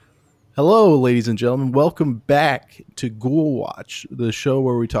Hello, ladies and gentlemen. Welcome back to Ghoulwatch, the show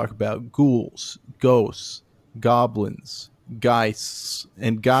where we talk about ghouls, ghosts, goblins, geists,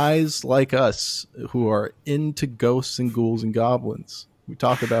 and guys like us who are into ghosts and ghouls and goblins. We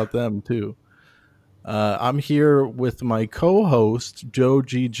talk about them too. I'm here with my co-host Joe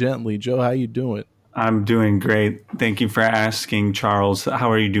G. Gently. Joe, how you doing? I'm doing great. Thank you for asking, Charles. How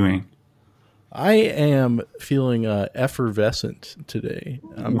are you doing? I am feeling effervescent today.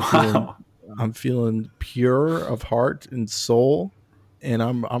 Wow. I'm feeling pure of heart and soul, and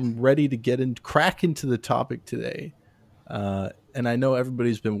I'm ready to crack into the topic today. And I know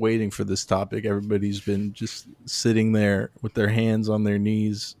everybody's been waiting for this topic. Everybody's been just sitting there with their hands on their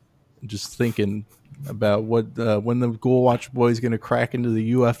knees, just thinking about when the Ghoul Watch boy is going to crack into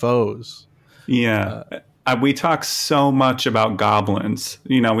the UFOs. Yeah. We talk so much about goblins.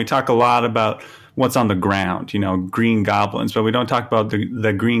 We talk a lot about what's on the ground, green goblins, but we don't talk about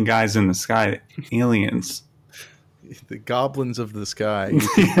the green guys in the sky, aliens. The goblins of the sky.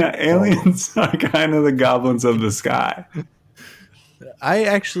 Yeah, aliens are kind of the goblins of the sky. I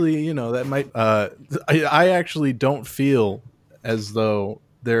actually, that might. I actually don't feel as though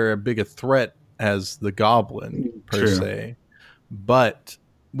they're a big a threat as the goblin per True. se, but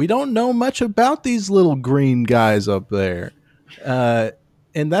we don't know much about these little green guys up there,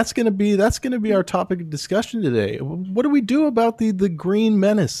 and that's gonna be our topic of discussion today. What do we do about the green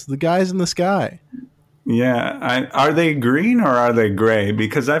menace, the guys in the sky? Yeah. Are they green or are they gray?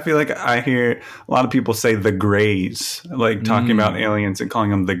 Because I feel like I hear a lot of people say the grays, like talking about aliens and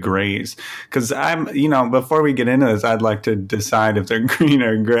calling them the grays. Because before we get into this, I'd like to decide if they're green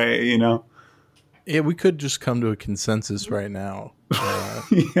or gray, Yeah, we could just come to a consensus right now.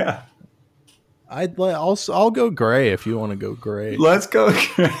 Yeah. I'll go gray if you want to go gray. Let's go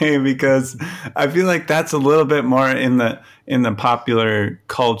gray because I feel like that's a little bit more in the popular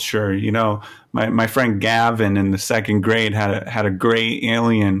culture. My friend Gavin in the second grade had a gray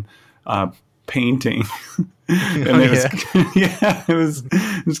alien painting, and it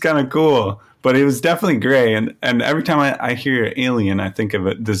was kind of cool. But it was definitely gray, and every time I hear alien, I think of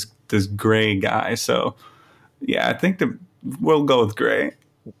it this gray guy. So yeah, I think that we'll go with gray.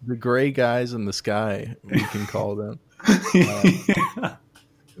 The gray guys in the sky, we can call them. Yeah.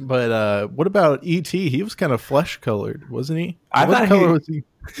 But what about E.T.? He was kind of flesh colored, wasn't he? What color was he?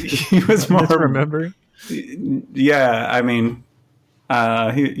 He was more. Remember? Yeah, I mean,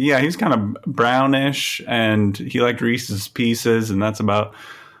 he was kind of brownish, and he liked Reese's Pieces, and that's about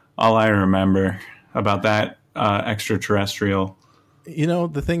all I remember about that extraterrestrial.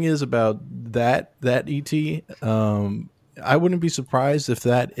 The thing is about that E.T. I wouldn't be surprised if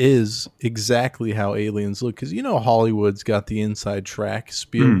that is exactly how aliens look, because Hollywood's got the inside track.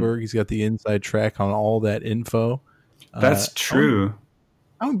 Spielberg, he's got the inside track on all that info. That's true.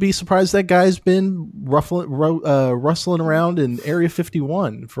 I wouldn't be surprised that guy's been rustling around in Area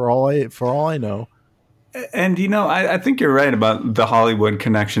 51 for all I know. And I think you're right about the Hollywood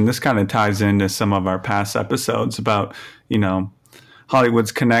connection. This kind of ties into some of our past episodes about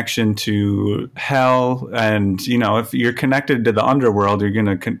Hollywood's connection to hell, and if you're connected to the underworld, you're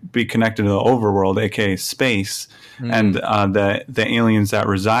going to be connected to the overworld, aka space, and the aliens that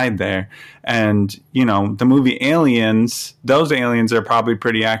reside there. And the movie Aliens, those aliens are probably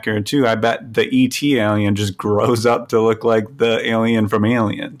pretty accurate too. I bet the ET alien just grows up to look like the alien from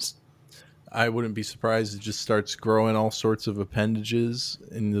Aliens. I wouldn't be surprised. It just starts growing all sorts of appendages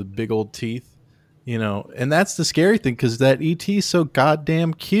in the big old teeth. And that's the scary thing, because that ET is so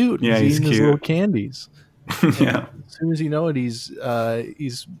goddamn cute. Yeah, he's eating cute. his little candies. Yeah. As soon as you know it, he's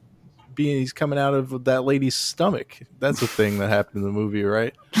coming out of that lady's stomach. That's a thing that happened in the movie,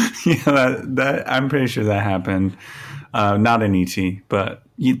 right? Yeah, that I'm pretty sure that happened. Not in ET, but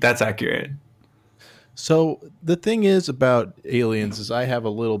that's accurate. So the thing is about aliens is I have a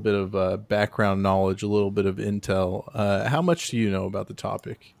little bit of background knowledge, a little bit of intel. How much do you know about the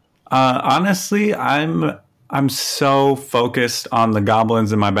topic? Honestly, I'm so focused on the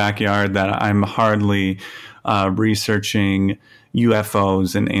goblins in my backyard that I'm hardly researching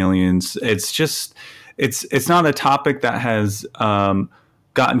UFOs and aliens. It's just it's not a topic that has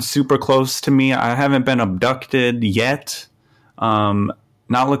gotten super close to me. I haven't been abducted yet.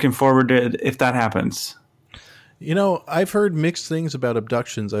 Not looking forward to it if that happens. I've heard mixed things about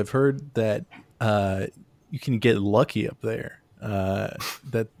abductions. I've heard that you can get lucky up there.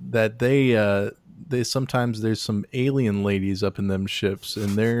 That they sometimes there's some alien ladies up in them ships, and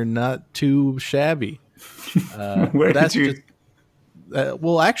they're not too shabby. Where did you?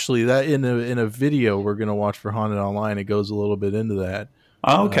 Well, actually, that in a video we're gonna watch for Haunted Online, it goes a little bit into that.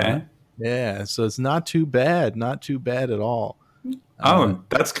 Oh, okay. Yeah, so it's not too bad at all. Oh,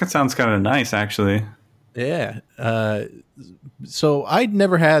 sounds kind of nice, actually. Yeah. So I'd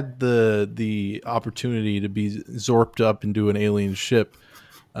never had the opportunity to be zorped up into an alien ship,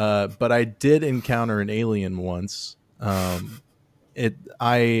 but I did encounter an alien once. I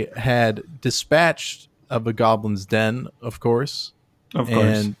had dispatched of a goblin's den, of course, Of course.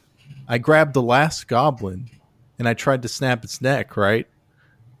 and I grabbed the last goblin and I tried to snap its neck, right?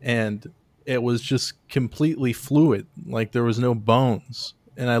 And it was just completely fluid, like there was no bones.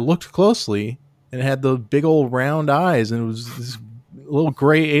 And I looked closely and it had the big old round eyes, and it was this little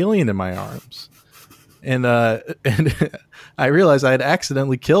gray alien in my arms. And and I realized I had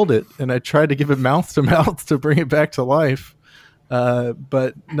accidentally killed it, and I tried to give it mouth to mouth to bring it back to life,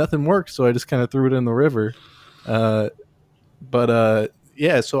 but nothing worked. So I just kind of threw it in the river. Yeah,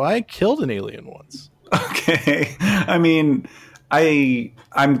 so I killed an alien once. Okay. I mean,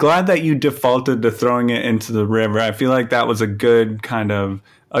 I'm glad that you defaulted to throwing it into the river. I feel like that was a good kind of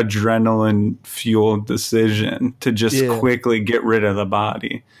adrenaline fueled decision to just quickly get rid of the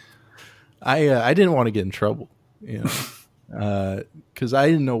body. I didn't want to get in trouble, because I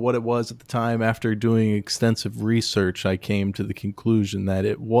didn't know what it was at the time. After doing extensive research, I came to the conclusion that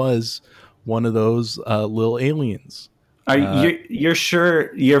it was one of those little aliens. You're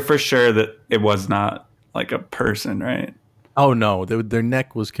sure? You're for sure that it was not like a person, right? Oh no, their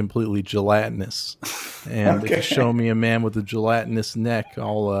neck was completely gelatinous, and if you show me a man with a gelatinous neck,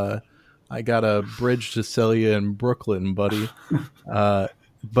 I got a bridge to sell you in Brooklyn, buddy.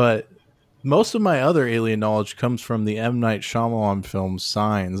 But most of my other alien knowledge comes from the M. Night Shyamalan film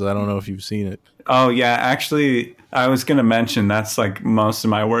Signs. I don't know if you've seen it. Oh yeah, actually, I was going to mention that's like most of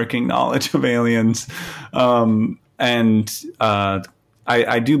my working knowledge of aliens. I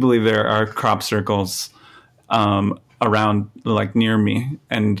do believe there are crop circles around, like, near me,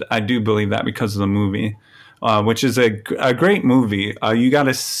 and I do believe that because of the movie, which is a great movie. You got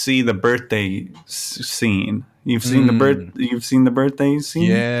to see the birthday scene. You've seen the birthday scene?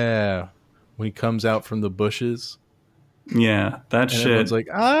 Yeah, when he comes out from the bushes. Yeah, that and shit. Everyone's like,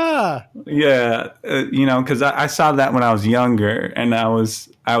 ah. Yeah, because I saw that when I was younger, and I was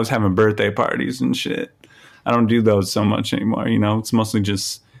having birthday parties and shit. I don't do those so much anymore. It's mostly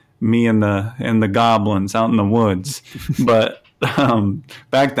just me and the goblins out in the woods. But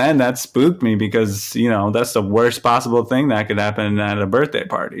back then, that spooked me because that's the worst possible thing that could happen at a birthday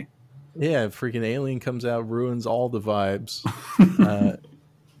party. Yeah, freaking alien comes out, ruins all the vibes.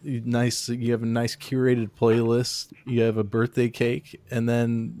 Nice. You have a nice curated playlist. You have a birthday cake, and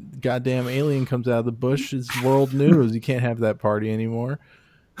then goddamn alien comes out of the bush. It's world news. You can't have that party anymore.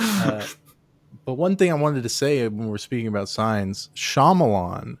 But one thing I wanted to say when we're speaking about Signs,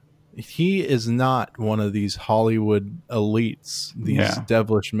 Shyamalan, he is not one of these Hollywood elites, these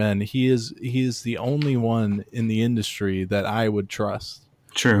devilish men. He is the only one in the industry that I would trust.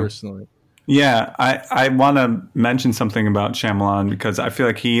 True. Personally. Yeah, I want to mention something about Shyamalan because I feel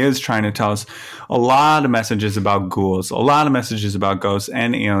like he is trying to tell us a lot of messages about ghouls, a lot of messages about ghosts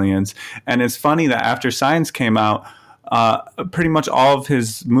and aliens. And it's funny that after Signs came out, pretty much all of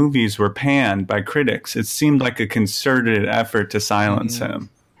his movies were panned by critics. It seemed like a concerted effort to silence him.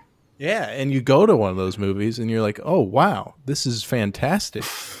 Yeah, and you go to one of those movies and you're like, oh, wow, this is fantastic.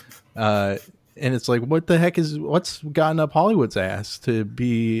 And it's like, what's gotten up Hollywood's ass to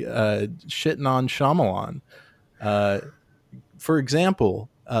be shitting on Shyamalan? For example,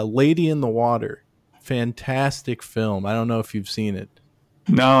 Lady in the Water, fantastic film. I don't know if you've seen it.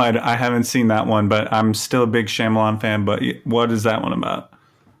 No, I haven't seen that one, but I'm still a big Shyamalan fan. But what is that one about?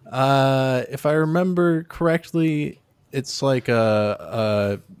 If I remember correctly, it's like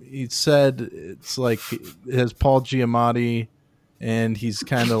he said it's like it has Paul Giamatti, and he's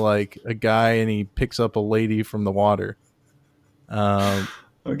kind of like a guy, and he picks up a lady from the water. Okay,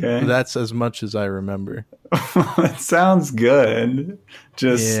 that's as much as I remember. It sounds good.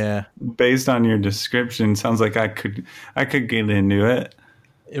 Just based on your description, sounds like I could get into it.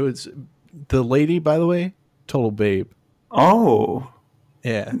 It was the lady, by the way, total babe. Oh,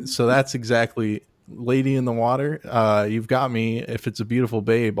 yeah. So that's exactly Lady in the Water. You've got me. If it's a beautiful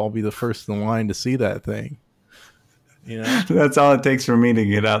babe, I'll be the first in line to see that thing. That's all it takes for me to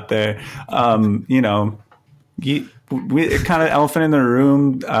get out there. It kind of elephant in the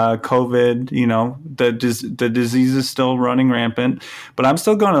room, COVID, the disease is still running rampant, but I'm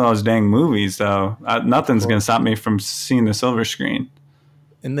still going to those dang movies though. Nothing's going to stop me from seeing the silver screen.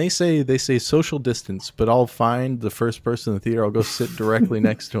 And they say social distance, but I'll find the first person in the theater. I'll go sit directly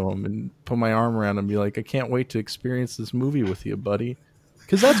next to him and put my arm around him and be like, I can't wait to experience this movie with you, buddy.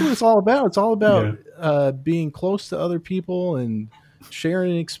 Because that's what it's all about. It's all about being close to other people and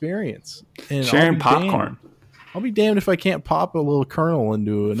sharing an experience. And sharing popcorn. I'll be damned if I can't pop a little kernel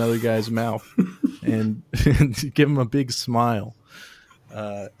into another guy's mouth and give him a big smile.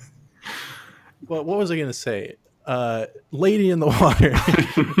 But what was I going to say? Lady in the water.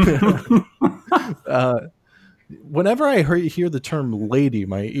 Whenever I hear the term lady,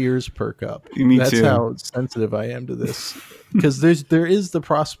 my ears perk up. Me That's too. how sensitive I am to this. Because there is the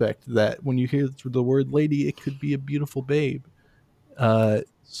prospect that when you hear the word lady, it could be a beautiful babe.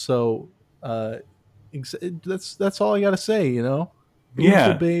 So that's all I got to say, you know? Beautiful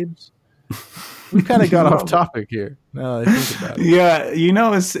Yeah. babes. We kind of got off topic here. Now that I think about it. Yeah,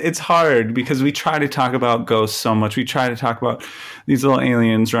 it's hard because we try to talk about ghosts so much. We try to talk about these little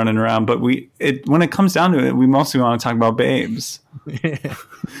aliens running around, but when it comes down to it, we mostly want to talk about babes. Yeah.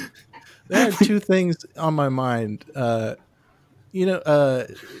 There are two things on my mind.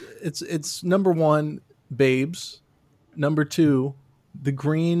 It's number one, babes. Number two, the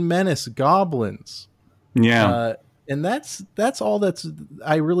Green Menace, goblins. Yeah. And that's all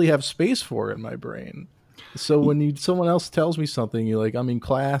I really have space for in my brain. So when someone else tells me something, you're like, I'm in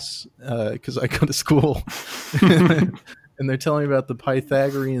class because I go to school, and they're telling me about the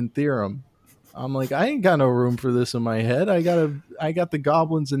Pythagorean theorem. I'm like, I ain't got no room for this in my head. I got the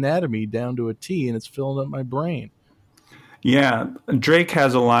goblin's anatomy down to a T, and it's filling up my brain. Yeah, Drake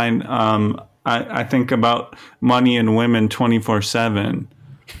has a line. I think about money and women 24/7,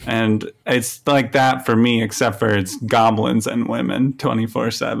 and it's like that for me, except for it's goblins and women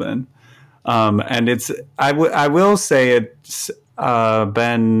 24/7. And I will say it's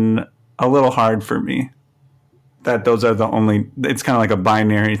been a little hard for me that those are the only. It's kind of like a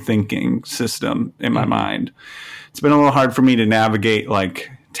binary thinking system in my mind. It's been a little hard for me to navigate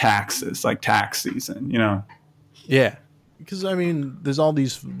like taxes, like tax season. Yeah. Because I mean, there's all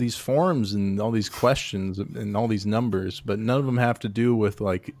these forms and all these questions and all these numbers, but none of them have to do with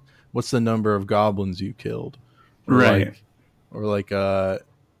like, what's the number of goblins you killed, or Right?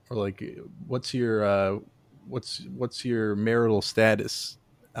 what's your marital status?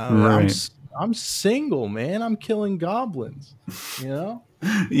 Right. I'm single, man. I'm killing goblins. You know?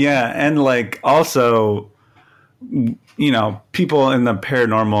 Yeah, and like also, people in the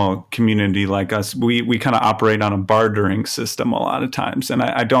paranormal community like us, we kind of operate on a bartering system a lot of times, and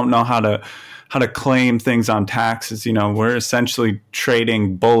I don't know how to claim things on taxes. We're essentially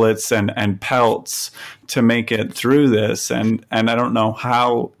trading bullets and pelts to make it through this, and I don't know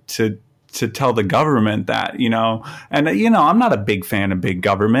how to tell the government that, and I'm not a big fan of big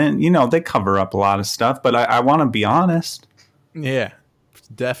government. They cover up a lot of stuff, but I want to be honest. Yeah,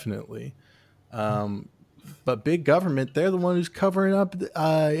 definitely. But big government, they're the one who's covering up. You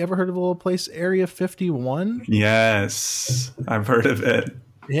ever heard of a little place, Area 51? Yes, I've heard of it.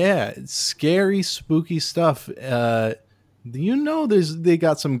 Yeah, it's scary, spooky stuff. They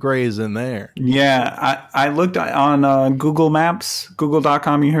got some grays in there. Yeah, I looked on Google Maps,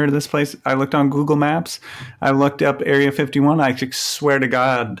 google.com. You heard of this place? I looked on Google Maps. I looked up Area 51. I swear to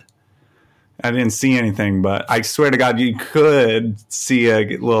God, I didn't see anything, but I swear to God, you could see a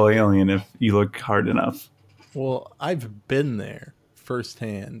little alien if you look hard enough. Well, I've been there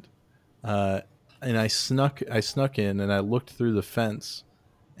firsthand, and I snuck in and I looked through the fence,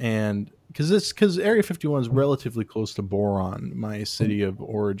 and because Area 51 is relatively close to Boron, my city of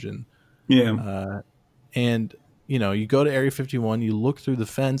origin. Yeah, and you go to Area 51, you look through the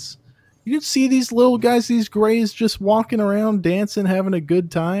fence, you can see these little guys, these grays, just walking around, dancing, having a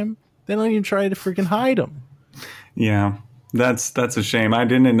good time. They don't even try to freaking hide them. Yeah, that's a shame. I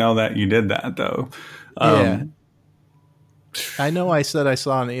didn't know that you did that though. Yeah. I know I said I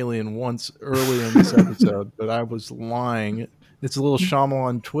saw an alien once earlier in this episode, but I was lying. It's a little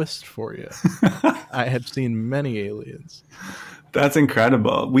Shyamalan twist for you. I have seen many aliens. That's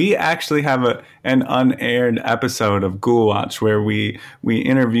incredible. We actually have an unaired episode of Ghoul Watch where we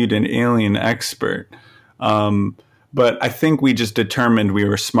interviewed an alien expert. But I think we just determined we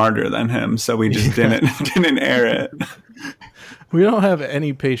were smarter than him, so we just didn't air it. We don't have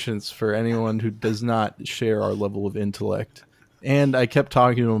any patience for anyone who does not share our level of intellect. And I kept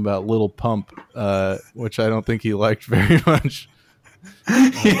talking to him about Little Pump, which I don't think he liked very much.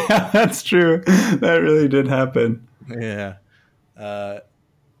 Yeah, that's true. That really did happen. Yeah.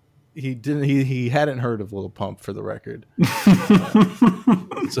 He didn't. He hadn't heard of Little Pump, for the record.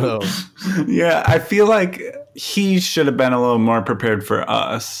 So, yeah, I feel like he should have been a little more prepared for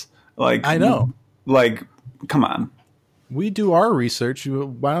us. Like, I know. Like, come on. We do our research.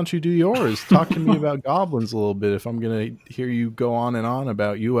 Why don't you do yours? Talk to me about goblins a little bit. If I'm going to hear you go on and on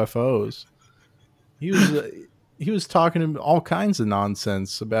about UFOs, he was talking all kinds of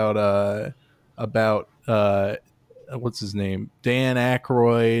nonsense about what's his name, Dan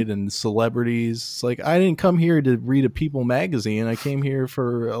Aykroyd, and celebrities. It's like, I didn't come here to read a People magazine. I came here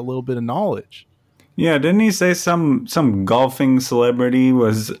for a little bit of knowledge. Yeah, didn't he say some golfing celebrity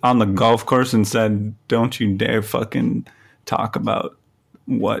was on the golf course and said, "Don't you dare fucking talk about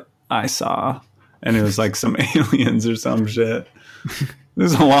what I saw," and it was like some aliens or some shit.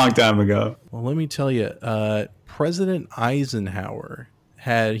 This is a long time ago. Well, let me tell you, President Eisenhower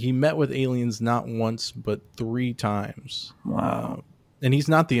he met with aliens not once but 3 times. Wow. And he's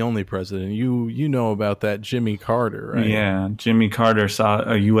not the only president. You know about that Jimmy Carter, right? Yeah, Jimmy Carter saw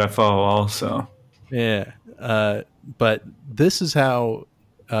a UFO also. Yeah. But this is how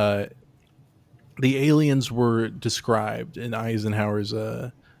the aliens were described in Eisenhower's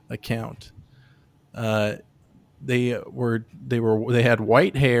account. They had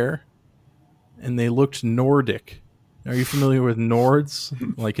white hair and they looked Nordic. Are you familiar with Nords,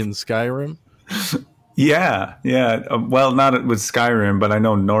 like in Skyrim? Yeah. Well, not with Skyrim, but I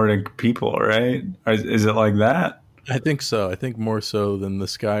know Nordic people, right? Is it like that? I think so. I think more so than the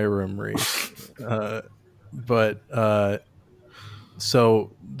Skyrim race.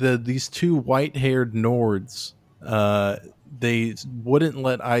 So these 2 white-haired Nords, they wouldn't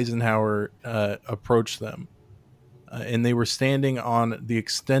let Eisenhower approach them. And they were standing on the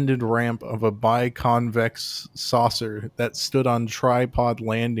extended ramp of a biconvex saucer that stood on tripod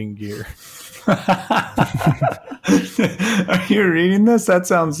landing gear. Are you reading this? That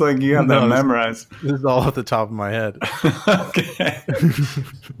sounds like you have that memorized. This is all at the top of my head. Okay.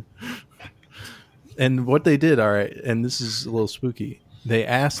 And what they did, all right, and this is a little spooky, they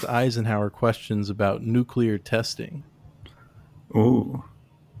asked Eisenhower questions about nuclear testing. Ooh.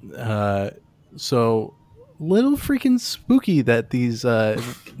 So little freaking spooky that these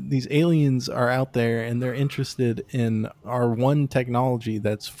aliens are out there and they're interested in our one technology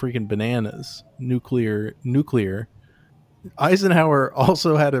that's freaking bananas, nuclear. Eisenhower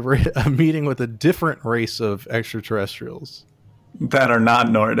also had a meeting with a different race of extraterrestrials that are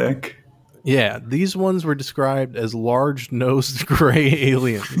not Nordic. Yeah, these ones were described as large-nosed gray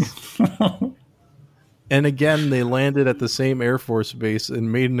aliens. And again, they landed at the same Air Force base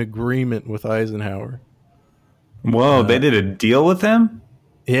and made an agreement with Eisenhower. Whoa, they did a deal with him?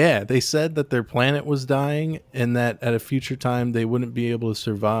 Yeah, they said that their planet was dying and that at a future time they wouldn't be able to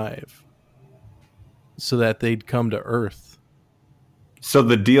survive. So that they'd come to Earth. So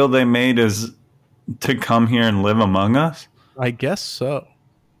the deal they made is to come here and live among us? I guess so.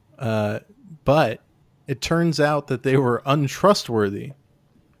 But it turns out that they were untrustworthy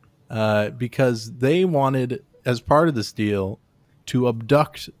because they wanted, as part of this deal, to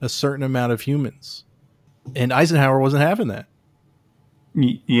abduct a certain amount of humans. And Eisenhower wasn't having that.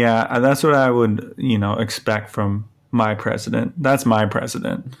 Yeah, that's what I would, expect from my president. That's my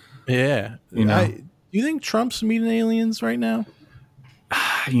president. Yeah. Do you think Trump's meeting aliens right now?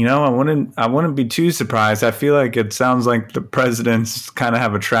 I wouldn't be too surprised. I feel like it sounds like the presidents kind of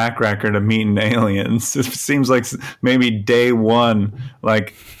have a track record of meeting aliens. It seems like maybe day one,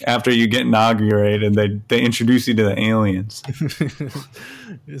 like after you get inaugurated, they introduce you to the aliens.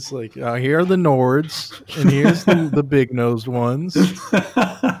 It's like, here are the Nords, and here's the big-nosed ones.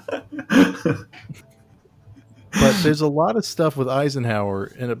 But there's a lot of stuff with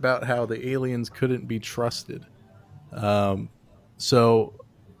Eisenhower and about how the aliens couldn't be trusted. So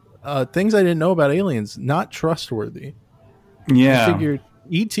things I didn't know about aliens, not trustworthy. Yeah. I figured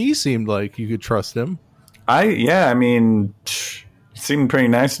E.T. seemed like you could trust him. Seemed pretty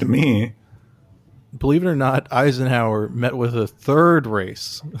nice to me. Believe it or not, Eisenhower met with a third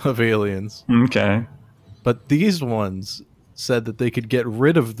race of aliens. Okay. But these ones said that they could get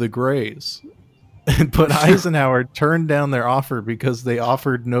rid of the Greys. But Eisenhower turned down their offer because they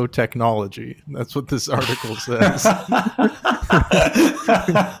offered no technology. That's what this article says.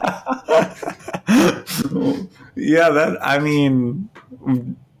 Yeah,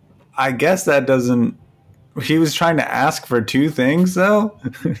 I guess that doesn't. He was trying to ask for 2 things, though.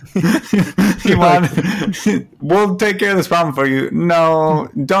 We'll take care of this problem for you. No,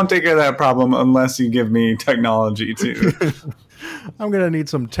 don't take care of that problem unless you give me technology too. I'm going to need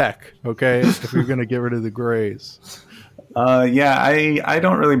some tech, okay, if you're going to get rid of the Greys. I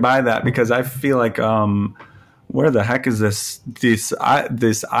don't really buy that because I feel like where the heck is this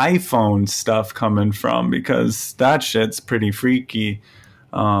iPhone stuff coming from? Because that shit's pretty freaky.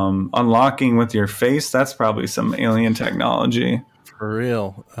 Unlocking with your face, that's probably some alien technology. For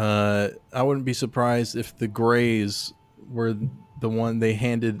real. I wouldn't be surprised if the Greys were the one they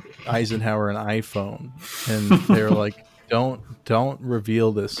handed Eisenhower an iPhone and they were like, don't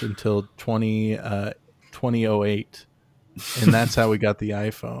reveal this until 2008. And that's how we got the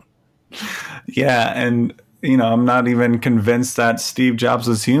iPhone. Yeah, and I'm not even convinced that Steve Jobs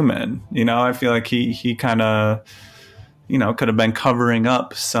was human. I feel like he kind of, could have been covering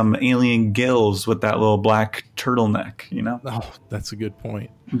up some alien gills with that little black turtleneck. Oh, that's a good point.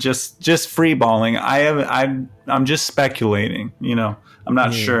 Just freeballing. I'm just speculating. I'm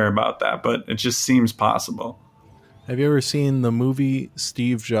not sure about that, but it just seems possible. Have you ever seen the movie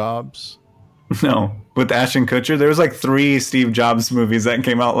Steve Jobs? No, with Ashton Kutcher. There was like 3 Steve Jobs movies that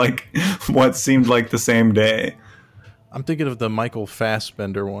came out like what seemed like the same day. I'm thinking of the Michael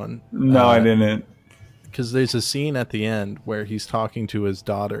Fassbender one. No, I didn't. Because there's a scene at the end where he's talking to his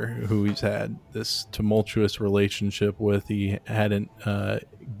daughter, who he's had this tumultuous relationship with. He hadn't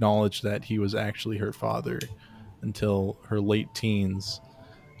acknowledged that he was actually her father until her late teens.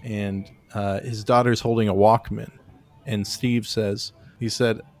 And his daughter's holding a Walkman. And Steve said,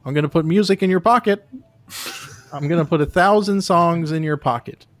 I'm going to put music in your pocket. I'm going to put 1,000 songs in your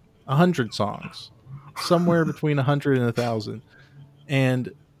pocket. 100 songs. Somewhere between 100 and 1,000.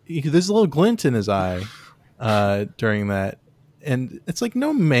 And there's a little glint in his eye during that. And it's like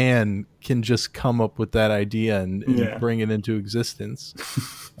no man can just come up with that idea and bring it into existence.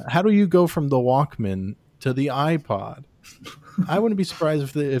 How do you go from the Walkman to the iPod? I wouldn't be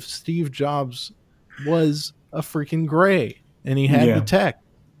surprised if Steve Jobs was a freaking gray and he had the tech.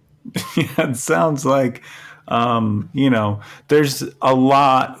 Yeah, it sounds like, there's a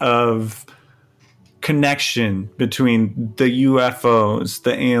lot of connection between the UFOs,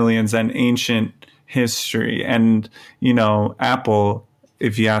 the aliens, and ancient history. And, Apple,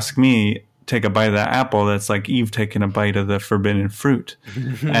 if you ask me, take a bite of that apple, that's like Eve taking a bite of the forbidden fruit.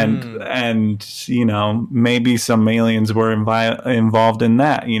 and maybe some aliens were involved in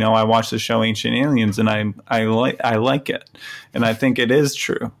that. I watched the show Ancient Aliens, and I like it, and I think it is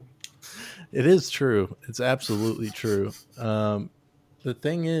true. It is true. It's absolutely true. The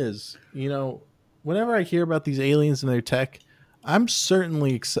thing is, whenever I hear about these aliens and their tech, I'm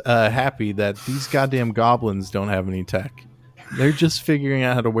certainly happy that these goddamn goblins don't have any tech. They're just figuring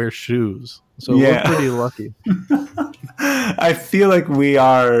out how to wear shoes. So we're pretty lucky. I feel like we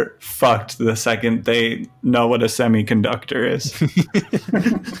are fucked the second they know what a semiconductor is.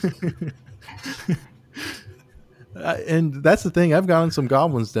 And that's the thing. I've gone in some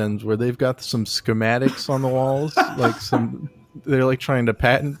goblins' dens where they've got some schematics on the walls, they're like trying to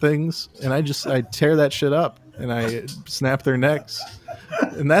patent things, and I tear that shit up and I snap their necks.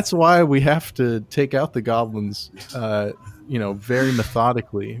 And that's why we have to take out the goblins, very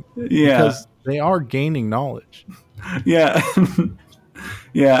methodically. Yeah. Because they are gaining knowledge. Yeah.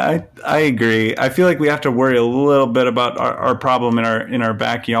 Yeah, I agree. I feel like we have to worry a little bit about our problem in our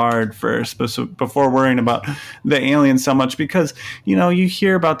backyard first before worrying about the aliens so much, because you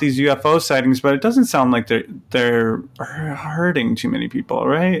hear about these UFO sightings, but it doesn't sound like they're hurting too many people,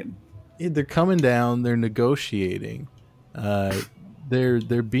 right? They're coming down. They're negotiating.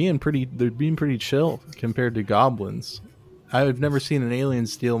 They're being pretty chill compared to goblins. I've never seen an alien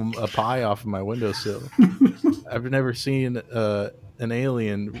steal a pie off of my windowsill. I've never seen an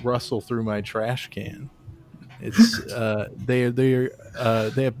alien rustle through my trash can. It's they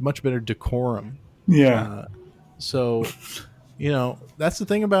have much better decorum. Yeah. So that's the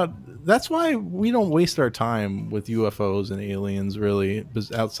thing that's why we don't waste our time with UFOs and aliens really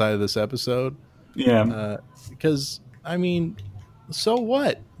outside of this episode. Yeah. Because so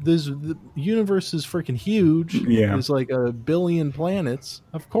what? The universe is freaking huge. Yeah. There's like 1 billion planets.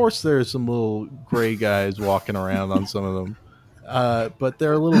 Of course there's some little gray guys walking around on some of them. But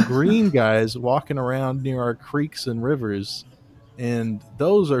there are little green guys walking around near our creeks and rivers, and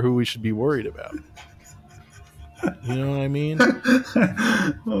those are who we should be worried about. You know what I mean?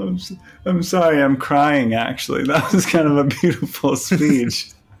 I'm sorry, I'm crying, actually. That was kind of a beautiful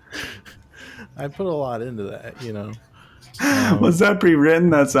speech. I put a lot into that, Was that pre-written?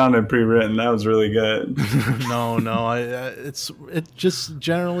 That sounded pre-written. That was really good. No. It's just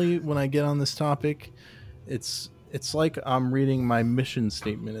generally when I get on this topic, it's like I'm reading my mission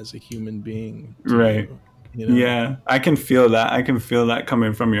statement as a human being. Right. Yeah, I can feel that. I can feel that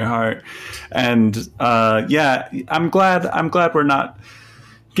coming from your heart. And I'm glad we're not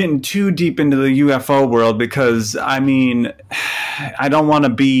getting too deep into the UFO world, because I don't want to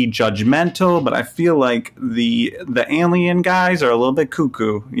be judgmental, but I feel like the alien guys are a little bit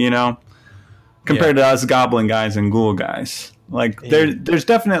cuckoo, compared to us goblin guys and ghoul guys. Like there's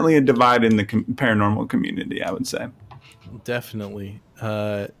definitely a divide in the paranormal community, I would say. Definitely.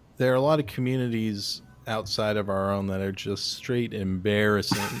 There are a lot of communities outside of our own that are just straight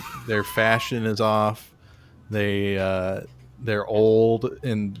embarrassing. Their fashion is off. They're old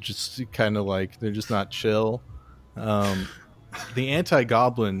and just kind of like they're just not chill. The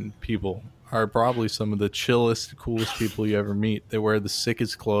anti-goblin people are probably some of the chillest, coolest people you ever meet. They wear the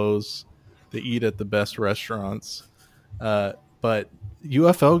sickest clothes. They eat at the best restaurants. But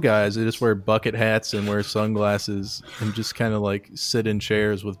UFO guys, they just wear bucket hats and wear sunglasses and just kind of like sit in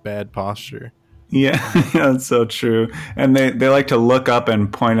chairs with bad posture. Yeah, that's so true. And they like to look up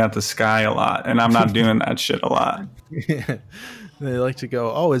and point at the sky a lot, and I'm not doing that shit a lot. Yeah. They like to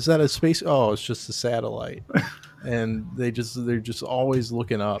go, oh, is that a space? Oh, it's just a satellite. And they're just always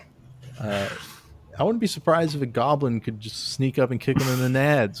looking up. I wouldn't be surprised if a goblin could just sneak up and kick them in the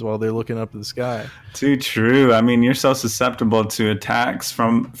nads while they're looking up at the sky. Too true. I mean, you're so susceptible to attacks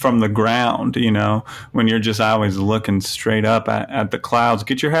from the ground, you know, when you're just always looking straight up at the clouds.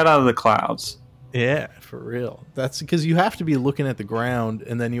 Get your head out of the clouds. Yeah, for real. That's because you have to be looking at the ground,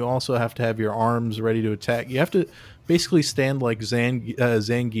 and then you also have to have your arms ready to attack. You have to basically stand like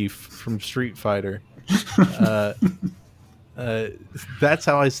Zangief from Street Fighter. That's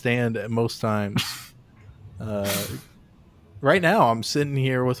how I stand at most times. Right now, I'm sitting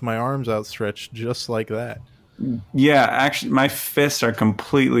here with my arms outstretched just like that. Yeah, actually, my fists are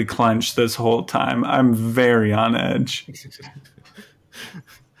completely clenched this whole time. I'm very on edge.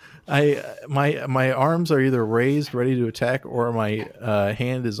 My arms are either raised, ready to attack, or my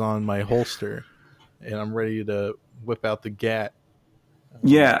hand is on my holster, and I'm ready to whip out the gat.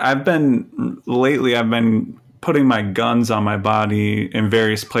 Yeah, I've been putting my guns on my body in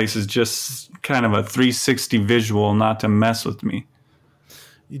various places, just kind of a 360 visual, not to mess with me.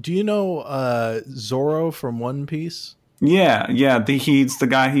 Do you know Zorro from One Piece? Yeah. He's the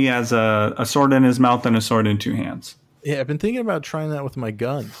guy. He has a sword in his mouth and a sword in two hands. Yeah, I've been thinking about trying that with my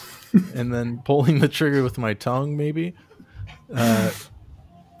gun, and then pulling the trigger with my tongue. Maybe.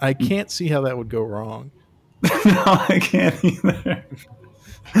 I can't see how that would go wrong. No, I can't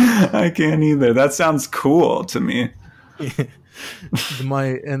either. That sounds cool to me.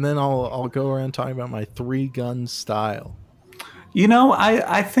 And then I'll go around talking about my 3-gun style. You know,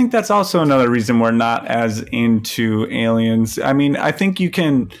 I think that's also another reason we're not as into aliens. I mean, I think you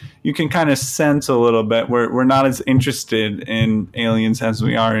can kind of sense a little bit we're not as interested in aliens as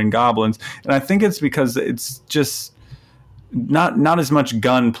we are in goblins, and I think it's because it's just not as much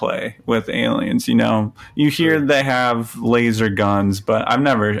gunplay with aliens. You know, you hear they have laser guns, but I've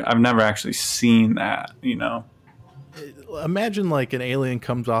never actually seen that. You know. Imagine like an alien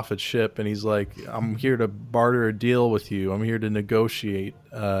comes off its ship and he's like, I'm here to barter a deal with you. I'm here to negotiate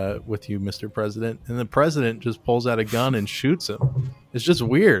with you, Mr. President. And the president just pulls out a gun and shoots him. It's just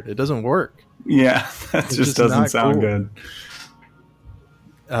weird. It doesn't work. Yeah, that just doesn't sound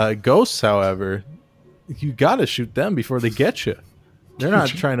good. Ghosts, however, you got to shoot them before they get you. They're not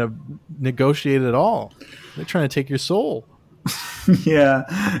trying to negotiate at all. They're trying to take your soul. Yeah,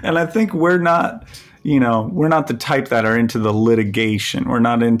 and I think we're not the type that are into the litigation. We're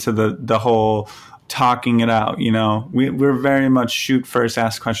not into the whole talking it out. You know, we're very much shoot first,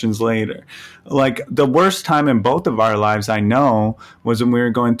 ask questions later. Like the worst time in both of our lives, I know, was when we were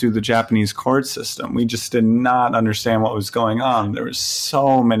going through the Japanese court system. We just did not understand what was going on. There was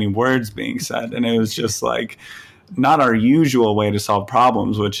so many words being said, and it was just like not our usual way to solve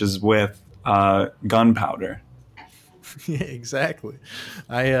problems, which is with gunpowder. Yeah, exactly.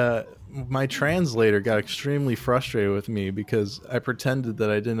 My translator got extremely frustrated with me because I pretended that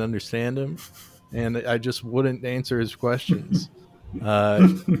I didn't understand him, and I just wouldn't answer his questions.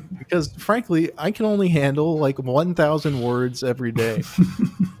 Because frankly, I can only handle like 1,000 words every day.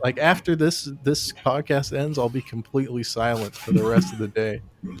 Like after this podcast ends, I'll be completely silent for the rest of the day.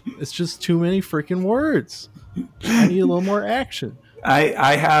 It's just too many freaking words. I need a little more action.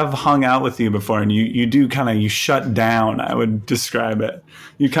 I have hung out with you before, and you do kind of, you shut down, I would describe it.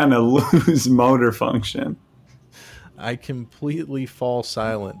 You kind of lose motor function. I completely fall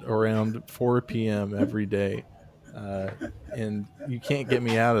silent around 4 p.m. every day. And you can't get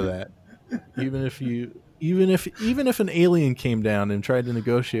me out of that. Even if an alien came down and tried to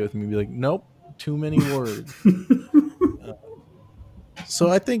negotiate with me, be like, nope, too many words.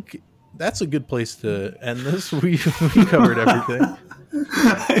 So I think that's a good place to end this. We covered everything.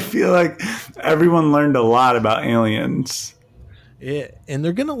 I feel like everyone learned a lot about aliens. Yeah, and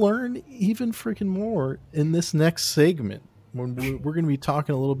they're going to learn even freaking more in this next segment when we're going to be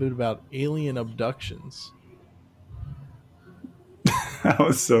talking a little bit about alien abductions. That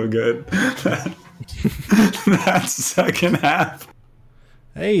was so good. That second half.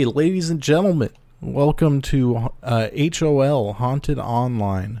 Hey, ladies and gentlemen, welcome to HOL, Haunted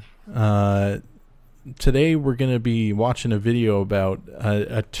Online. Today we're going to be watching a video about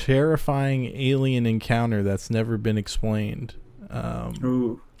a terrifying alien encounter that's never been explained.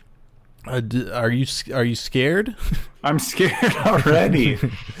 Ooh. Are you scared? I'm scared already.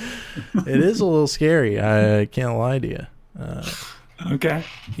 It is a little scary. I can't lie to you. Okay.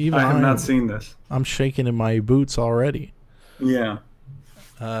 Even I have not seen this. I'm shaking in my boots already. Yeah.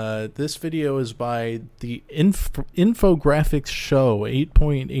 This video is by the Infographics Show,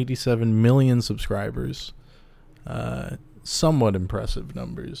 8.87 million subscribers. Somewhat impressive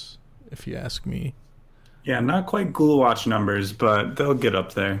numbers, if you ask me. Yeah, not quite ghoulwatch numbers, but they'll get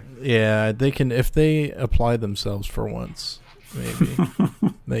up there. Yeah, they can, if they apply themselves for once, maybe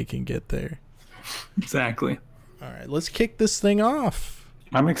they can get there. Exactly. All right, let's kick this thing off.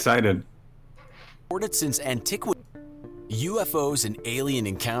 I'm excited. Reported since antiquity. UFOs and alien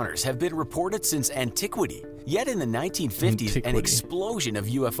encounters have been reported since antiquity. Yet in the 1950s, an explosion of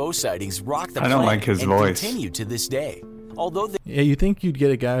UFO sightings rocked the planet. I don't like his voice. Continue to this day. Although yeah, you think you'd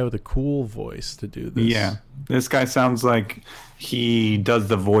get a guy with a cool voice to do this. Yeah, this guy sounds like he does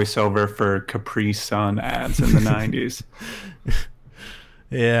the voiceover for Capri Sun ads in the 90s.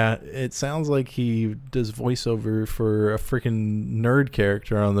 Yeah, it sounds like he does voiceover for a freaking nerd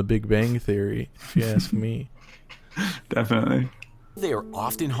character on The Big Bang Theory, if you ask me. Definitely. they are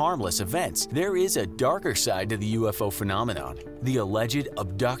often harmless events, there is a darker side to the UFO phenomenon, the alleged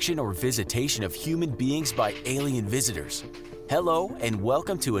abduction or visitation of human beings by alien visitors. Hello, and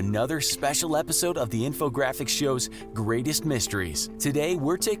welcome to another special episode of the Infographics Show's Greatest Mysteries. Today,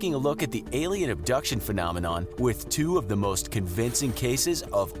 we're taking a look at the alien abduction phenomenon with two of the most convincing cases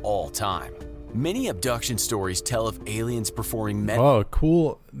of all time. Many abduction stories tell of aliens performing Oh,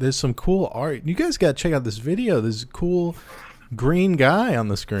 cool. There's some cool art. You guys got to check out this video. There's a cool green guy on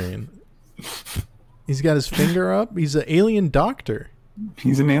the screen. He's got his finger up. He's an alien doctor.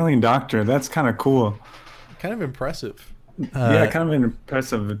 He's an alien doctor. That's kind of cool. Kind of impressive. Yeah, kind of an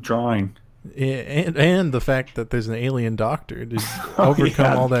impressive drawing. And the fact that there's an alien doctor to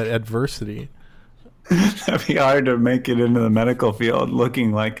overcome all that adversity. That'd be hard to make it into the medical field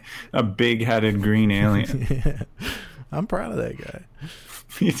looking like a big-headed green alien. Yeah. I'm proud of that guy.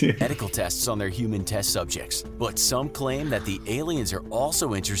 Me too. medical tests on their human test subjects, but some claim that the aliens are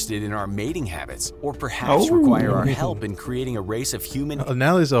also interested in our mating habits, or perhaps require our help in creating a race of human. Oh,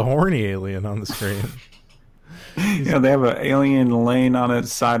 now there's a horny alien on the screen. Yeah, they have an alien laying on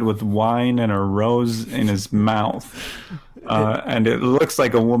its side with wine and a rose in his mouth. And it looks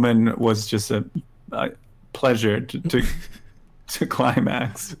like a woman was just a pleasure to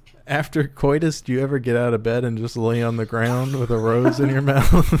climax. After coitus, do you ever get out of bed and just lay on the ground with a rose in your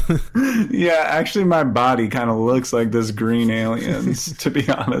mouth? Yeah, actually my body kind of looks like this green alien's, to be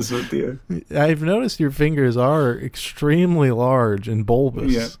honest with you. I've noticed your fingers are extremely large and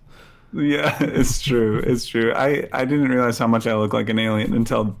bulbous. Yeah, it's true. It's true. I didn't realize how much I look like an alien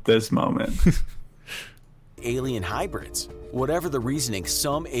until this moment. Alien hybrids. Whatever the reasoning,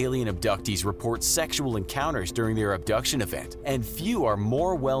 some alien abductees report sexual encounters during their abduction event, and few are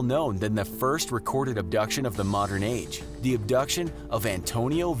more well known than the first recorded abduction of the modern age, the abduction of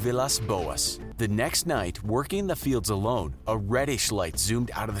Antonio Villas-Boas. The next night, working in the fields alone, a reddish light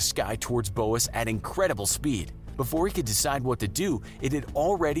zoomed out of the sky towards Boas at incredible speed. Before he could decide what to do, it had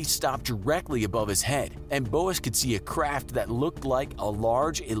already stopped directly above his head, and Boas could see a craft that looked like a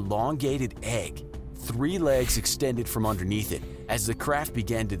large, elongated egg. 3 legs extended from underneath it as the craft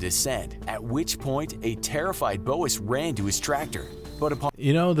began to descend, at which point a terrified Boas ran to his tractor. But upon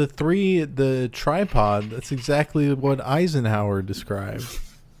the tripod, that's exactly what Eisenhower described.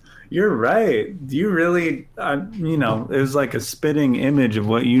 You're right. You really, it was like a spitting image of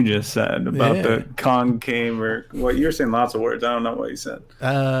what you just said about the concave or what you're saying. Lots of words. I don't know what you said.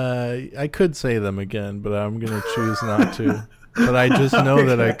 I could say them again, but I'm going to choose not to. But I just know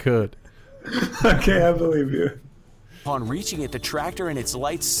that I could. Okay, I believe you. Upon reaching it, the tractor and its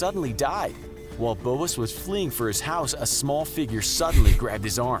lights suddenly died. While Boas was fleeing for his house, a small figure suddenly grabbed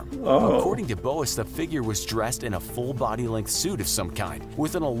his arm. Oh. According to Boas, the figure was dressed in a full body-length suit of some kind,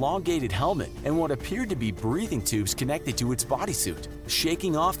 with an elongated helmet and what appeared to be breathing tubes connected to its bodysuit.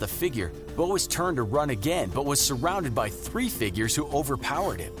 Shaking off the figure, Boas turned to run again, but was surrounded by 3 figures who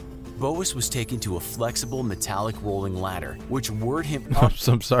overpowered him. Boas was taken to a flexible metallic rolling ladder, which whirred him up.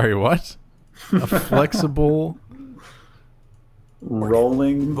 I'm sorry, what? A flexible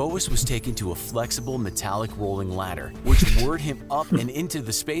rolling. Boas was taken to a flexible metallic rolling ladder, which whirred him up and into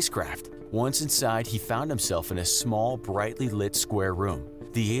the spacecraft. Once inside, he found himself in a small, brightly lit square room.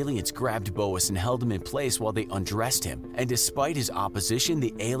 The aliens grabbed Boas and held him in place while they undressed him, and despite his opposition,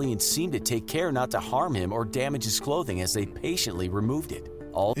 the aliens seemed to take care not to harm him or damage his clothing as they patiently removed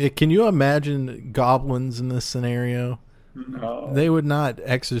it. Can you imagine goblins in this scenario? No. They would not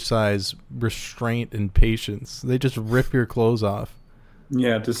exercise restraint and patience. They just rip your clothes off.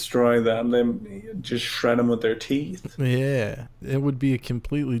 Yeah, destroy them. They just shred them with their teeth. Yeah, it would be a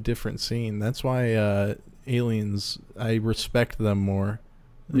completely different scene. That's why aliens, I respect them more.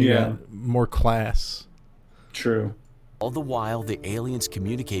 They got more class. True. All the while, the aliens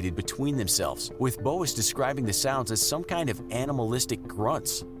communicated between themselves, with Boas describing the sounds as some kind of animalistic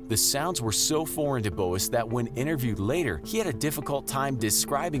grunts. The sounds were so foreign to Boas that when interviewed later, he had a difficult time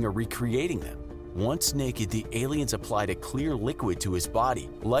describing or recreating them. Once naked, the aliens applied a clear liquid to his body,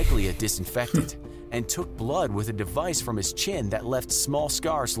 likely a disinfectant, and took blood with a device from his chin that left small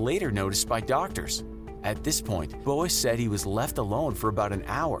scars later noticed by doctors. At this point, Boas said he was left alone for about an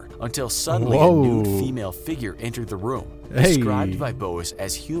hour until suddenly a nude female figure entered the room, described by Boas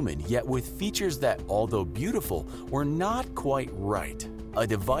as human yet with features that, although beautiful, were not quite right. A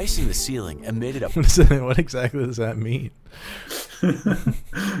device in the ceiling emitted a... What exactly does that mean?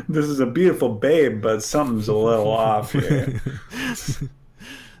 This is a beautiful babe, but something's a little off here.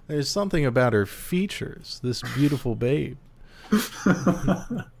 There's something about her features, this beautiful babe.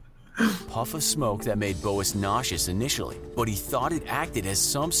 Puff of smoke that made Boas nauseous initially, but he thought it acted as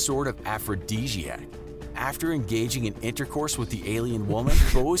some sort of aphrodisiac. After engaging in intercourse with the alien woman,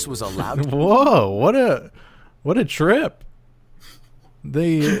 Boas was allowed to... Whoa, what a trip.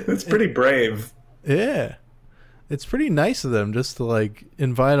 It's pretty brave. Yeah. It's pretty nice of them just to like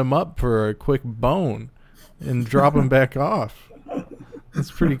invite him up for a quick bone and drop him back off.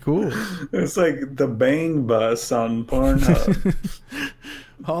 It's pretty cool. It's like the Bang Bus on Pornhub.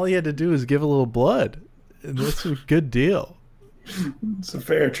 All he had to do is give a little blood. That's a good deal. It's a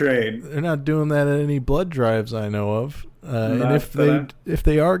fair trade. They're not doing that at any blood drives I know of. And if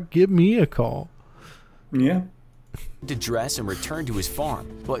they are, give me a call. Yeah. To dress and return to his farm,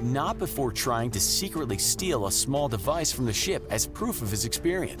 but not before trying to secretly steal a small device from the ship as proof of his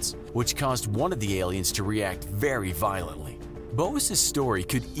experience, which caused one of the aliens to react very violently. Boas's story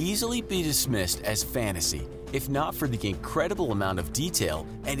could easily be dismissed as fantasy, if not for the incredible amount of detail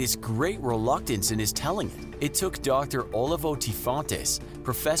and his great reluctance in his telling it. It took Dr. Olavo Tifontes,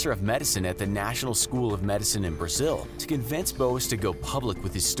 professor of medicine at the National School of Medicine in Brazil, to convince Boas to go public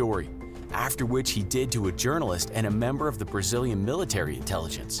with his story, after which he did to a journalist and a member of the Brazilian military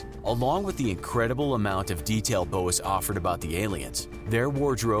intelligence. Along with the incredible amount of detail Boas offered about the aliens, their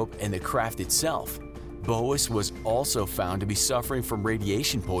wardrobe, and the craft itself, Boas was also found to be suffering from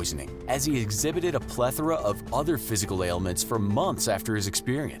radiation poisoning, as he exhibited a plethora of other physical ailments for months after his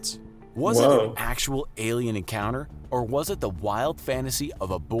experience. Was it an actual alien encounter, or was it the wild fantasy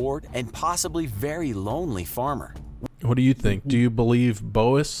of a bored and possibly very lonely farmer? What do you think? Do you believe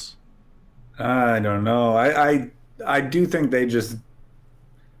Boas? I don't know. I do think they just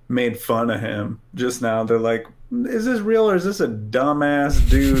made fun of him just now. They're like, is this real or is this a dumbass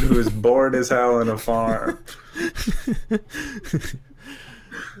dude who is bored as hell in a farm?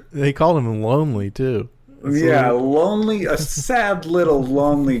 They called him lonely too. Lonely, a sad little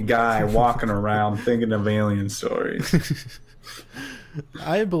lonely guy walking around thinking of alien stories.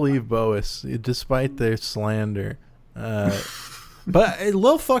 I believe Boas, despite their slander. But a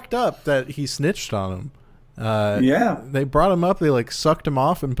little fucked up that he snitched on him. They brought him up, they like sucked him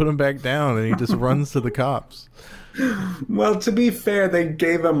off and put him back down, and he just runs to the cops. Well, to be fair, they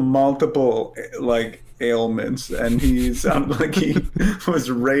gave him multiple like ailments, and he sounded like he was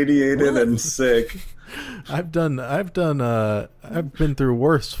radiated and sick. I've been through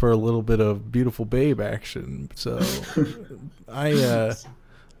worse for a little bit of beautiful babe action, so I'm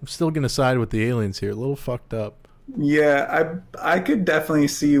still gonna side with the aliens here. A little fucked up. Yeah, I could definitely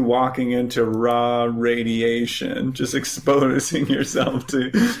see you walking into raw radiation, just exposing yourself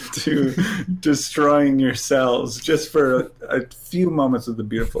to destroying your cells just for a few moments with the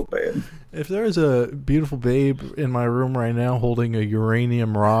beautiful babe. If there was a beautiful babe in my room right now holding a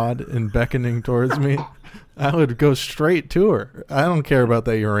uranium rod and beckoning towards me, I would go straight to her. I don't care about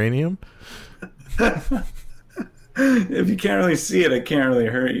that uranium. If you can't really see it can't really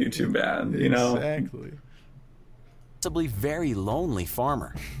hurt you too bad, you know? Exactly. Possibly very lonely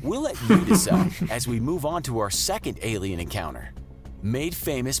farmer. We'll let you decide as we move on to our second alien encounter. Made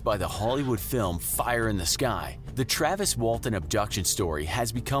famous by the Hollywood film Fire in the Sky, the Travis Walton abduction story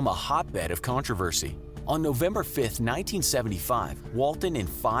has become a hotbed of controversy. On November 5th, 1975, Walton and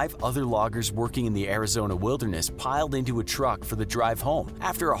 5 other loggers working in the Arizona wilderness piled into a truck for the drive home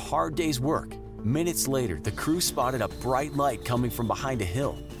after a hard day's work. Minutes later, the crew spotted a bright light coming from behind a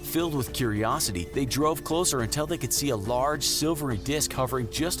hill. Filled with curiosity, they drove closer until they could see a large silvery disc hovering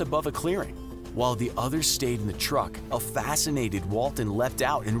just above a clearing. While the others stayed in the truck, a fascinated Walton leapt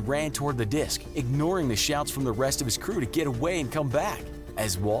out and ran toward the disc, ignoring the shouts from the rest of his crew to get away and come back.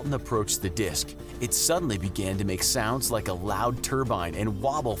 As Walton approached the disc, it suddenly began to make sounds like a loud turbine and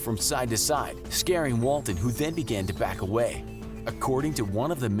wobble from side to side, scaring Walton, who then began to back away. According to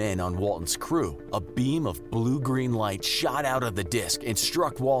one of the men on Walton's crew, a beam of blue-green light shot out of the disc and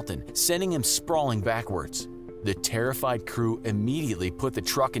struck Walton, sending him sprawling backwards. The terrified crew immediately put the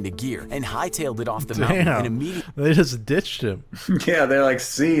truck into gear and hightailed it off the mountain and immediately... They just ditched him. Yeah, they're like,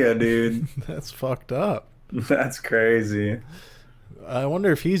 see ya, dude. That's fucked up. That's crazy. I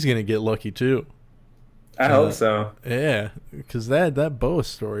wonder if he's going to get lucky, too. I hope so. Yeah, because that boa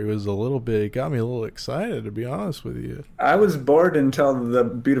story was a little bit... It got me a little excited, to be honest with you. I was bored until the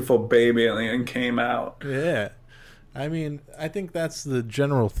beautiful baby alien came out. Yeah. I mean, I think that's the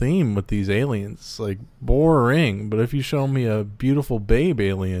general theme with these aliens. Like, boring, but if you show me a beautiful babe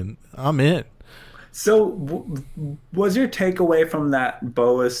alien, I'm in. So, was your takeaway from that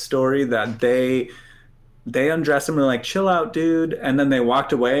boa story that they undressed him and were like, chill out, dude, and then they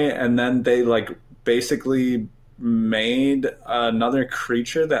walked away, and then they, like, basically made another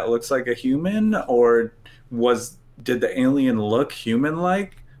creature that looks like a human? Or did the alien look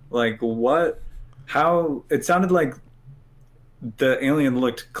human-like? Like, what? How it sounded like the alien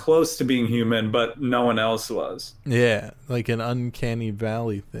looked close to being human, but no one else was. Yeah, like an uncanny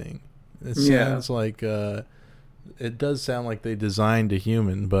valley thing. It sounds like it does sound like they designed a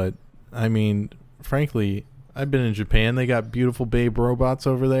human, but I mean, frankly, I've been in Japan. They got beautiful babe robots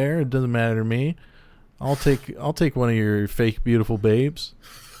over there. It doesn't matter to me. I'll take one of your fake beautiful babes.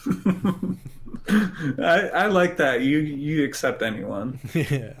 I like that. You accept anyone.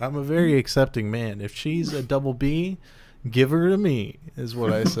 Yeah, I'm a very accepting man. If she's a double B, give her to me, is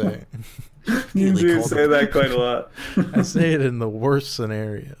what I say. You do say that quite a lot. I say it in the worst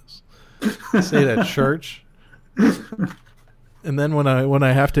scenarios. I say it at church. And then when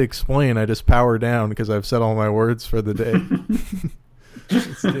I have to explain, I just power down because I've said all my words for the day.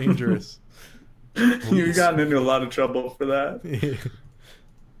 It's dangerous. You've gotten into a lot of trouble for that. Yeah.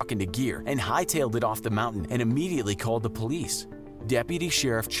 Into gear and hightailed it off the mountain and immediately called the police. Deputy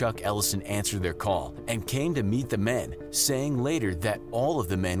Sheriff Chuck Ellison answered their call and came to meet the men, saying later that all of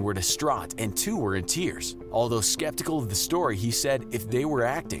the men were distraught and 2 were in tears. Although skeptical of the story, he said if they were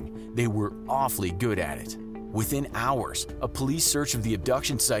acting, they were awfully good at it. Within hours, a police search of the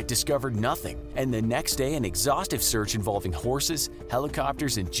abduction site discovered nothing, and the next day an exhaustive search involving horses,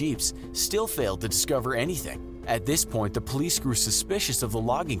 helicopters, and jeeps still failed to discover anything. At this point, the police grew suspicious of the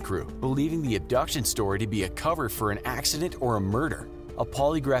logging crew, believing the abduction story to be a cover for an accident or a murder. A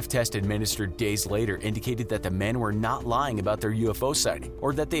polygraph test administered days later indicated that the men were not lying about their UFO sighting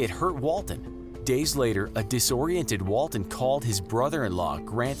or that they had hurt Walton. Days later, a disoriented Walton called his brother-in-law,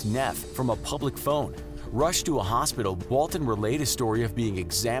 Grant Neff, from a public phone. Rushed to a hospital, Walton relayed a story of being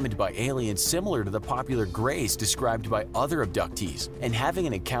examined by aliens similar to the popular Greys described by other abductees, and having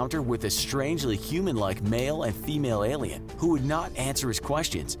an encounter with a strangely human-like male and female alien who would not answer his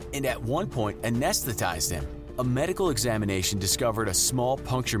questions and at one point anesthetized him. A medical examination discovered a small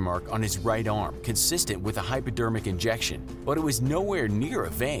puncture mark on his right arm consistent with a hypodermic injection, but it was nowhere near a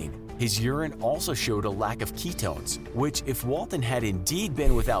vein. His urine also showed a lack of ketones, which, if Walton had indeed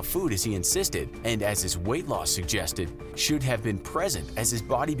been without food as he insisted, and as his weight loss suggested, should have been present as his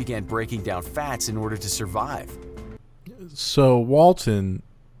body began breaking down fats in order to survive. So Walton,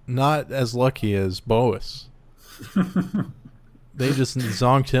 not as lucky as Boas. They just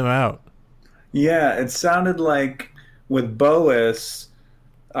zonked him out. Yeah, it sounded like with Boas,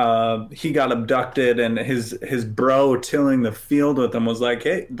 he got abducted, and his bro tilling the field with him was like,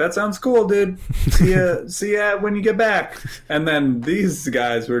 "Hey, that sounds cool, dude. See ya when you get back." And then these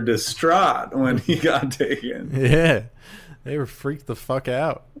guys were distraught when he got taken. Yeah, they were freaked the fuck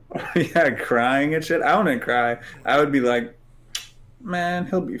out. Yeah, crying and shit. I wouldn't cry. I would be like, "Man,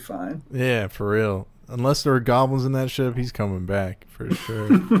 he'll be fine." Yeah, for real. Unless there are goblins in that ship, he's coming back for sure.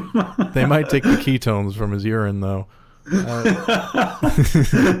 They might take the ketones from his urine, though. Yeah.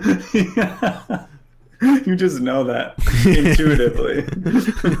 You just know that intuitively.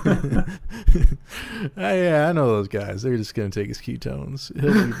 Yeah, I know those guys. They're just going to take his ketones.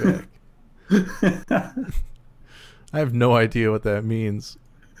 He'll be back. I have no idea what that means.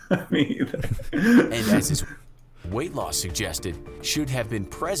 Me either. And as his weight loss suggested, should have been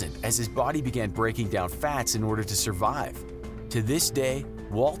present as his body began breaking down fats in order to survive. To this day,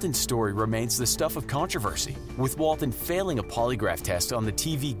 Walton's story remains the stuff of controversy, with Walton failing a polygraph test on the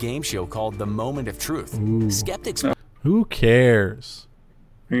TV game show called The Moment of Truth. Ooh. Skeptics... Who cares?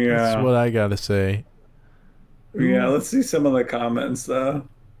 Yeah. That's what I gotta say. Yeah, let's see some of the comments, though.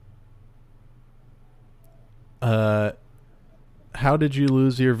 How did you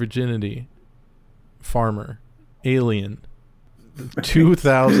lose your virginity? Farmer. Alien.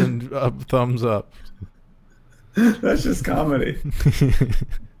 2,000 thumbs up. That's just comedy.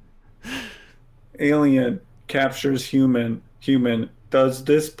 Alien captures human. Does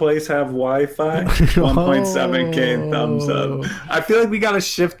this place have Wi-Fi? 1.7K thumbs up. I feel like we got to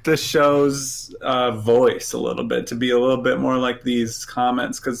shift the show's voice a little bit to be a little bit more like these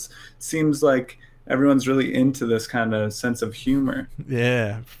comments, because it seems like everyone's really into this kind of sense of humor.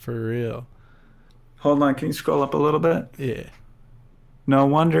 Yeah, for real. Hold on, can you scroll up a little bit? Yeah. No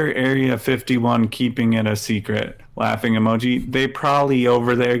wonder Area 51 keeping it a secret. Laughing emoji. They probably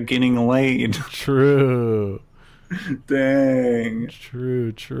over there getting laid. True. Dang.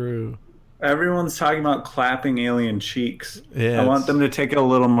 True. Everyone's talking about clapping alien cheeks. Yeah, I want them to take it a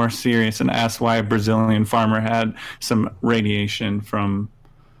little more serious and ask why a Brazilian farmer had some radiation from...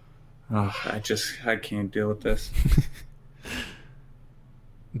 Oh, I can't deal with this.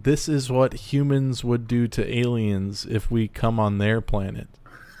 This is what humans would do to aliens if we come on their planet.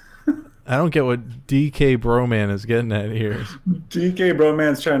 I don't get what DK Broman is getting at here. DK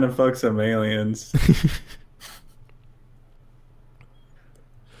Broman's trying to fuck some aliens.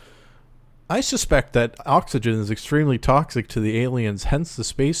 I suspect that oxygen is extremely toxic to the aliens, hence the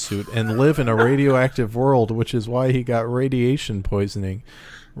spacesuit, and live in a radioactive world, which is why he got radiation poisoning.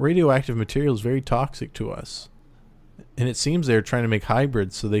 Radioactive material is very toxic to us. And it seems they're trying to make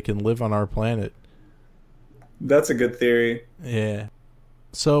hybrids so they can live on our planet. That's a good theory. Yeah.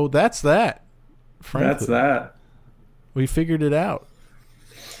 So that's that. Frankly. That's that. We figured it out.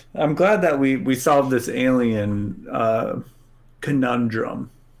 I'm glad that we solved this alien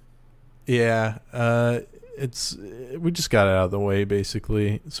conundrum. Yeah. We just got it out of the way,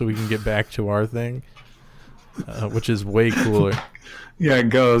 basically, so we can get back to our thing, which is way cooler. Yeah,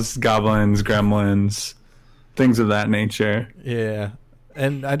 ghosts, goblins, gremlins, things of that nature. Yeah.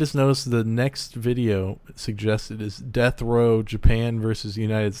 And I just noticed the next video suggested is Death Row, Japan versus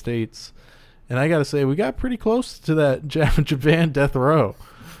United States. And I got to say, we got pretty close to that Japan Death Row.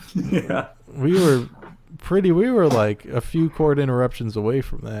 Yeah. We were like a few chord interruptions away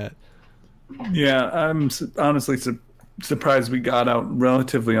from that. Yeah, I'm honestly surprised we got out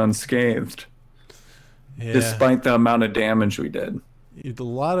relatively unscathed. Yeah. Despite the amount of damage we did. We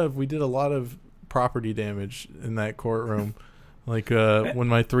did a lot of property damage in that courtroom. Like when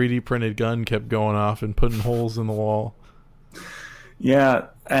my 3D printed gun kept going off and putting holes in the wall. Yeah,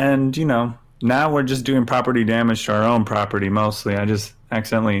 and now we're just doing property damage to our own property mostly. I just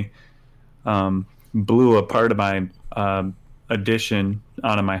accidentally blew a part of my addition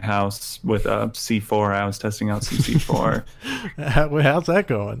onto my house with a C4. I was testing out some C4. How's that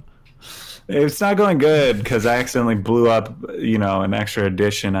going? It's not going good because I accidentally blew up, an extra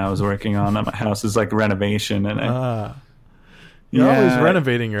addition I was working on at my house. It's like renovation, and you're always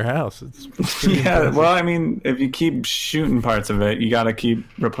renovating your house. It's yeah. Well, I mean, if you keep shooting parts of it, you got to keep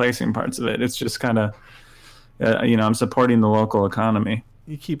replacing parts of it. It's just kind of, I'm supporting the local economy.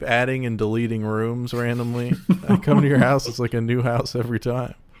 You keep adding and deleting rooms randomly. I come to your house, it's like a new house every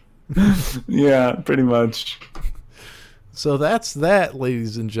time. Yeah, pretty much. So that's that,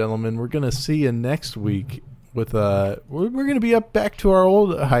 ladies and gentlemen. We're gonna see you next week with we're gonna be up back to our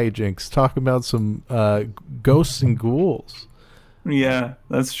old hijinks, talking about some ghosts and ghouls. Yeah,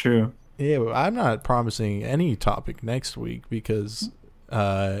 that's true. Yeah, but I'm not promising any topic next week because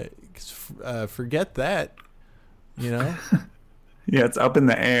forget that. Yeah, it's up in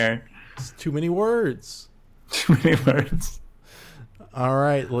the air. It's too many words. Too many words. All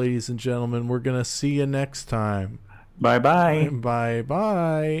right, ladies and gentlemen, we're gonna see you next time. Bye-bye.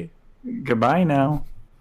 Bye-bye. Goodbye now.